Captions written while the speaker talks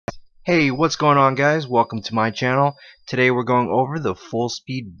Hey, what's going on, guys? Welcome to my channel. Today we're going over the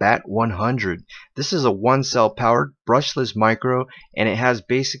Fullspeed Bat100. This is a one cell powered brushless micro, and it has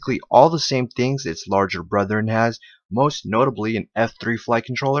basically all the same things its larger brethren has, most notably an F3 flight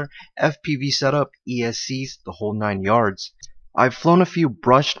controller, FPV setup, ESCs, the whole 9 yards. I've flown a few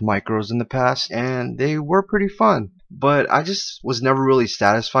brushed micros in the past and they were pretty fun, but I just was never really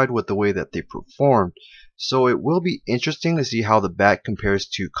satisfied with the way that they performed. So it will be interesting to see how the Bat compares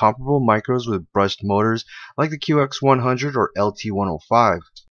to comparable micros with brushed motors like the QX100 or LT105.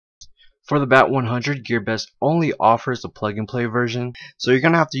 For the Bat100, GearBest only offers the plug-and-play version, so you're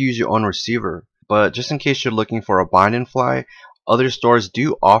going to have to use your own receiver. But just in case you're looking for a bind and fly, other stores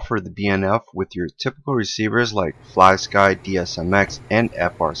do offer the BNF with your typical receivers like FlySky, DSMX, and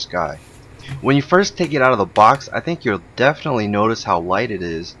FrSky. When you first take it out of the box, I think you'll definitely notice how light it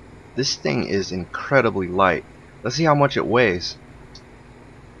is. This thing is incredibly light. Let's see how much it weighs.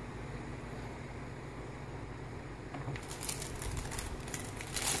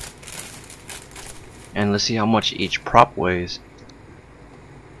 And let's see how much each prop weighs.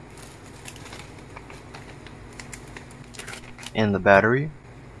 And the battery.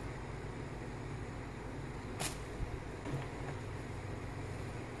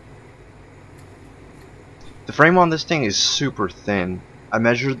 The frame on this thing is super thin. I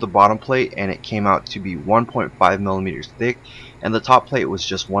measured the bottom plate and it came out to be 1.5 millimeters thick, and the top plate was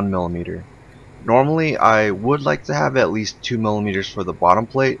just 1 millimeter. Normally I would like to have at least 2 millimeters for the bottom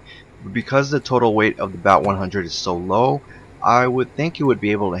plate, but because the total weight of the Bat100 is so low, I would think it would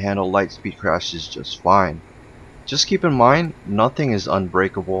be able to handle light speed crashes just fine. Just keep in mind, nothing is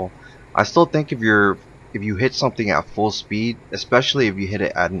unbreakable. I still think if you hit something at full speed, especially if you hit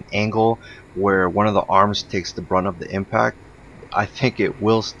it at an angle where one of the arms takes the brunt of the impact, I think it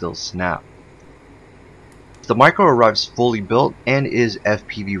will still snap. The micro arrives fully built and is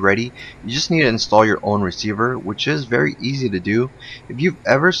FPV ready. You just need to install your own receiver, which is very easy to do. If you've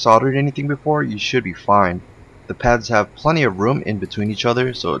ever soldered anything before, you should be fine. The pads have plenty of room in between each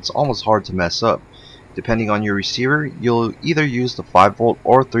other, so it's almost hard to mess up. Depending on your receiver, you'll either use the 5 volt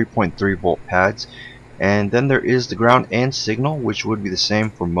or 3.3 volt pads, and then there is the ground and signal, which would be the same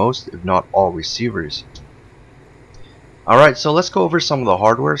for most if not all receivers. Alright, so let's go over some of the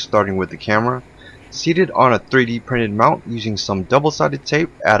hardware, starting with the camera. Seated on a 3D printed mount using some double-sided tape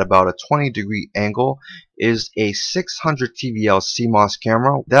at about a 20-degree angle is a 600 TVL CMOS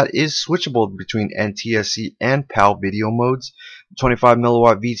camera that is switchable between NTSC and PAL video modes. 25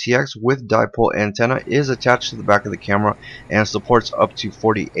 milliwatt VTX with dipole antenna is attached to the back of the camera and supports up to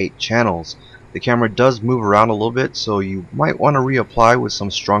 48 channels. The camera does move around a little bit, so you might want to reapply with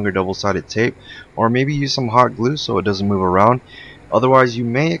some stronger double-sided tape, or maybe use some hot glue so it doesn't move around. Otherwise, you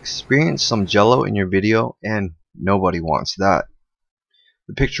may experience some jello in your video, and nobody wants that.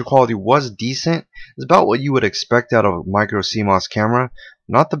 The picture quality was decent. It's about what you would expect out of a micro CMOS camera.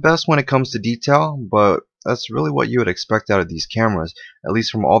 Not the best when it comes to detail, but that's really what you would expect out of these cameras, at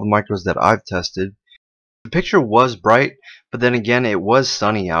least from all the micros that I've tested. The picture was bright, but then again, it was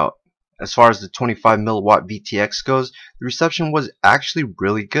sunny out. As far as the 25 milliwatt VTX goes, the reception was actually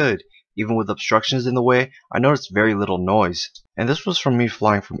really good. Even with obstructions in the way, I noticed very little noise. And this was from me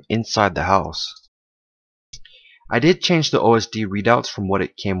flying from inside the house. I did change the OSD readouts from what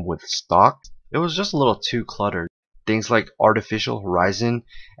it came with stock. It was just a little too cluttered. Things like artificial horizon.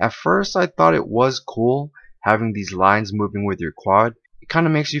 At first I thought it was cool having these lines moving with your quad. It kind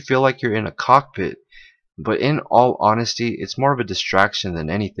of makes you feel like you're in a cockpit. But in all honesty, it's more of a distraction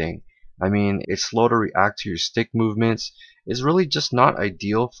than anything. I mean, it's slow to react to your stick movements. It's really just not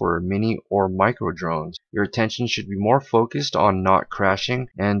ideal for mini or micro drones. Your attention should be more focused on not crashing,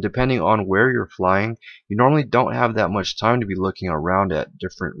 and depending on where you're flying, you normally don't have that much time to be looking around at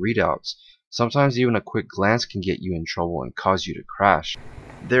different readouts. Sometimes even a quick glance can get you in trouble and cause you to crash.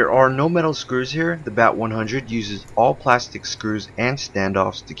 There are no metal screws here. The Bat100 uses all plastic screws and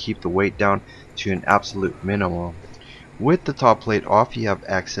standoffs to keep the weight down to an absolute minimum. With the top plate off, you have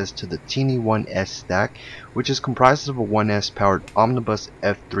access to the teeny 1S stack, which is comprised of a 1S powered Omnibus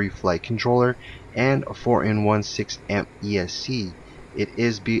F3 flight controller and a 4-in-1 6-amp ESC. It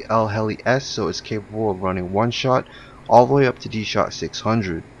is BL Heli S, so it's capable of running one shot all the way up to D-Shot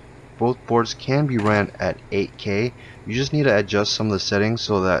 600. Both boards can be ran at 8K. You just need to adjust some of the settings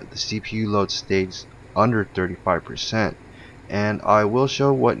so that the CPU load stays under 35%. And I will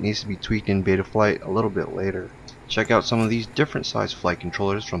show what needs to be tweaked in Betaflight a little bit later. Check out some of these different size flight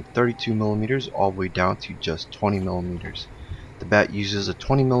controllers from 32mm all the way down to just 20mm. The Bat uses a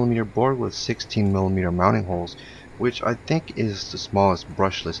 20mm board with 16mm mounting holes, which I think is the smallest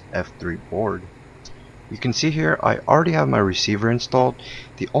brushless F3 board. You can see here I already have my receiver installed.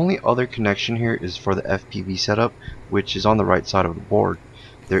 The only other connection here is for the FPV setup, which is on the right side of the board.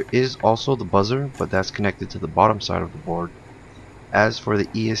 There is also the buzzer, but that's connected to the bottom side of the board. As for the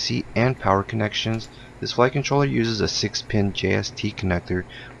ESC and power connections, this flight controller uses a 6-pin JST connector,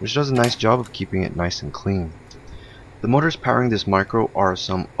 which does a nice job of keeping it nice and clean. The motors powering this micro are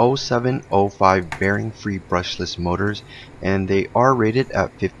some 0705 bearing-free brushless motors, and they are rated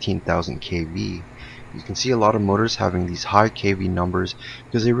at 15,000 kV. You can see a lot of motors having these high kV numbers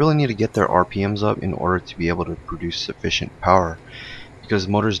because they really need to get their RPMs up in order to be able to produce sufficient power. Because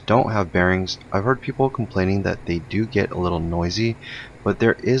motors don't have bearings, I've heard people complaining that they do get a little noisy, but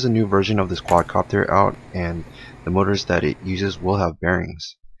there is a new version of this quadcopter out, and the motors that it uses will have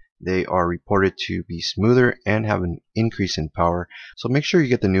bearings. They are reported to be smoother and have an increase in power, so make sure you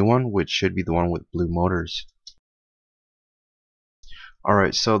get the new one, which should be the one with blue motors.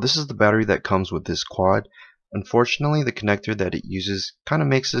 Alright, so this is the battery that comes with this quad. Unfortunately, the connector that it uses kind of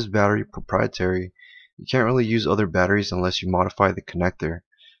makes this battery proprietary. You can't really use other batteries unless you modify the connector.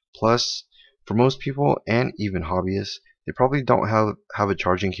 Plus, for most people and even hobbyists, they probably don't have a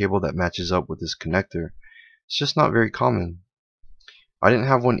charging cable that matches up with this connector. It's just not very common. I didn't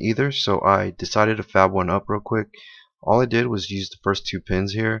have one either, so I decided to fab one up real quick. All I did was use the first two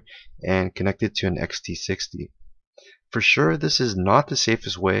pins here and connect it to an XT60. For sure, this is not the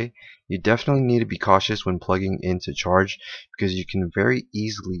safest way. You definitely need to be cautious when plugging in to charge, because you can very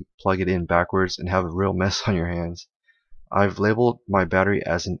easily plug it in backwards and have a real mess on your hands. I've labeled my battery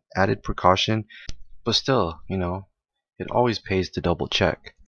as an added precaution, but still, it always pays to double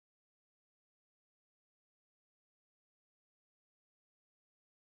check.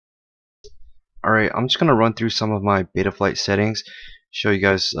 Alright, I'm just going to run through some of my Betaflight settings, show you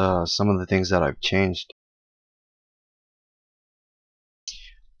guys some of the things that I've changed.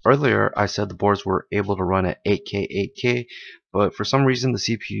 Earlier I said the boards were able to run at 8K, but for some reason the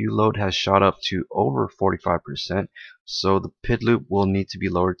CPU load has shot up to over 45%, so the PID loop will need to be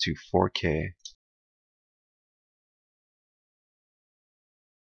lowered to 4K.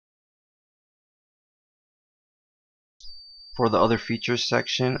 For the other features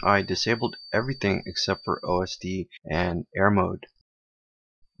section, I disabled everything except for OSD and air mode.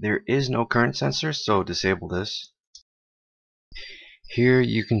 There is no current sensor, so disable this. Here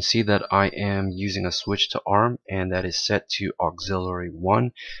you can see that I am using a switch to ARM, and that is set to auxiliary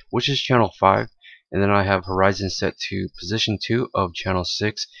 1, which is channel 5, and then I have horizon set to position 2 of channel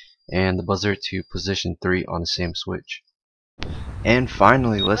 6, and the buzzer to position 3 on the same switch. And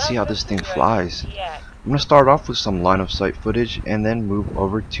finally, let's see how this thing flies. I'm going to start off with some line of sight footage and then move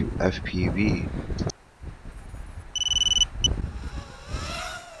over to FPV.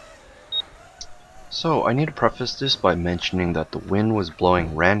 So I need to preface this by mentioning that the wind was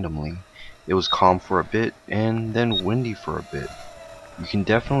blowing randomly. It was calm for a bit and then windy for a bit. You can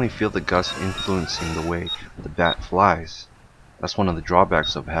definitely feel the gusts influencing the way the bat flies. That's one of the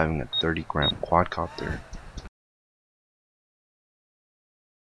drawbacks of having a 30-gram quadcopter.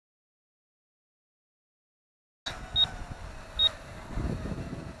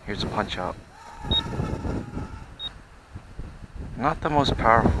 Here's a punch out. Not the most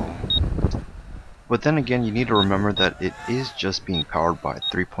powerful. But then again, you need to remember that it is just being powered by a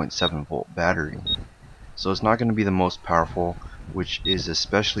 3.7 volt battery. So it's not going to be the most powerful, which is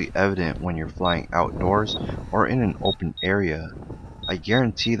especially evident when you're flying outdoors or in an open area. I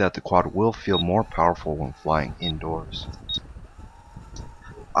guarantee that the quad will feel more powerful when flying indoors.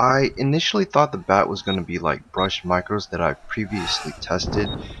 I initially thought the bat was going to be like brush micros that I've previously tested,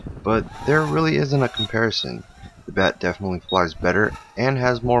 but there really isn't a comparison. The bat definitely flies better and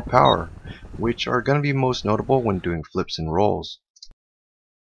has more power, which are going to be most notable when doing flips and rolls.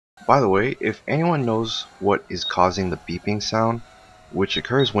 By the way, if anyone knows what is causing the beeping sound, which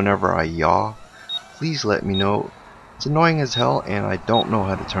occurs whenever I yaw, please let me know. It's annoying as hell and I don't know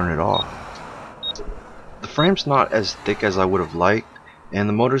how to turn it off. The frame's not as thick as I would have liked, and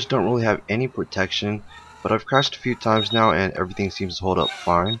the motors don't really have any protection, but I've crashed a few times now and everything seems to hold up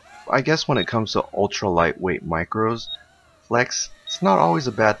fine. I guess when it comes to ultra lightweight micros, flex, it's not always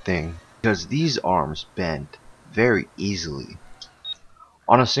a bad thing, because these arms bend very easily.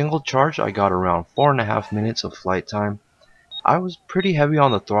 On a single charge I got around 4.5 minutes of flight time. I was pretty heavy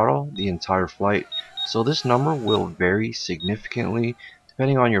on the throttle the entire flight, so this number will vary significantly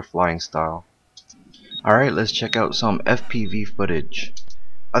depending on your flying style. Alright, let's check out some FPV footage.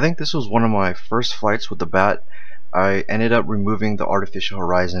 I think this was one of my first flights with the bat. I ended up removing the artificial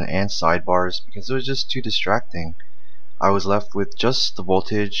horizon and sidebars because it was just too distracting. I was left with just the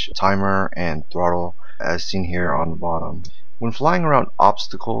voltage, timer, and throttle as seen here on the bottom. When flying around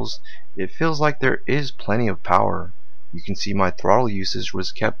obstacles, it feels like there is plenty of power. You can see my throttle usage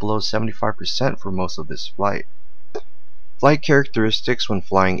was kept below 75% for most of this flight. Flight characteristics when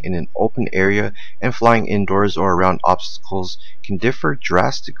flying in an open area and flying indoors or around obstacles can differ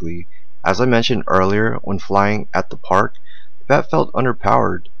drastically. As I mentioned earlier, when flying at the park, the bat felt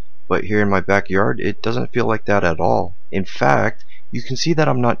underpowered, but here in my backyard it doesn't feel like that at all. In fact, you can see that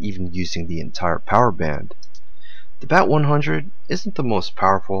I'm not even using the entire power band. The Bat100 isn't the most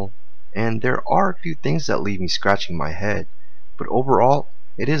powerful, and there are a few things that leave me scratching my head, but overall,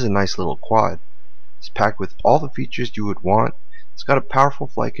 it is a nice little quad. It's packed with all the features you would want. It's got a powerful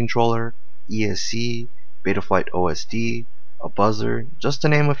flight controller, ESC, betaflight OSD, a buzzer, just to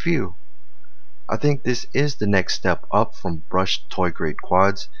name a few. I think this is the next step up from brushed toy grade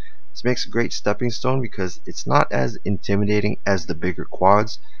quads. This makes a great stepping stone because it's not as intimidating as the bigger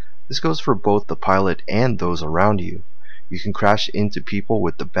quads. This goes for both the pilot and those around you. You can crash into people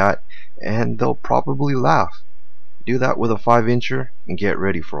with the bat and they'll probably laugh. Do that with a 5-incher and get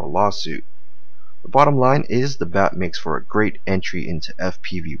ready for a lawsuit. The bottom line is the bat makes for a great entry into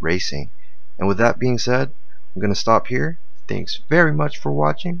FPV racing. And with that being said, I'm going to stop here. Thanks very much for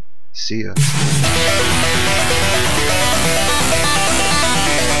watching. See ya.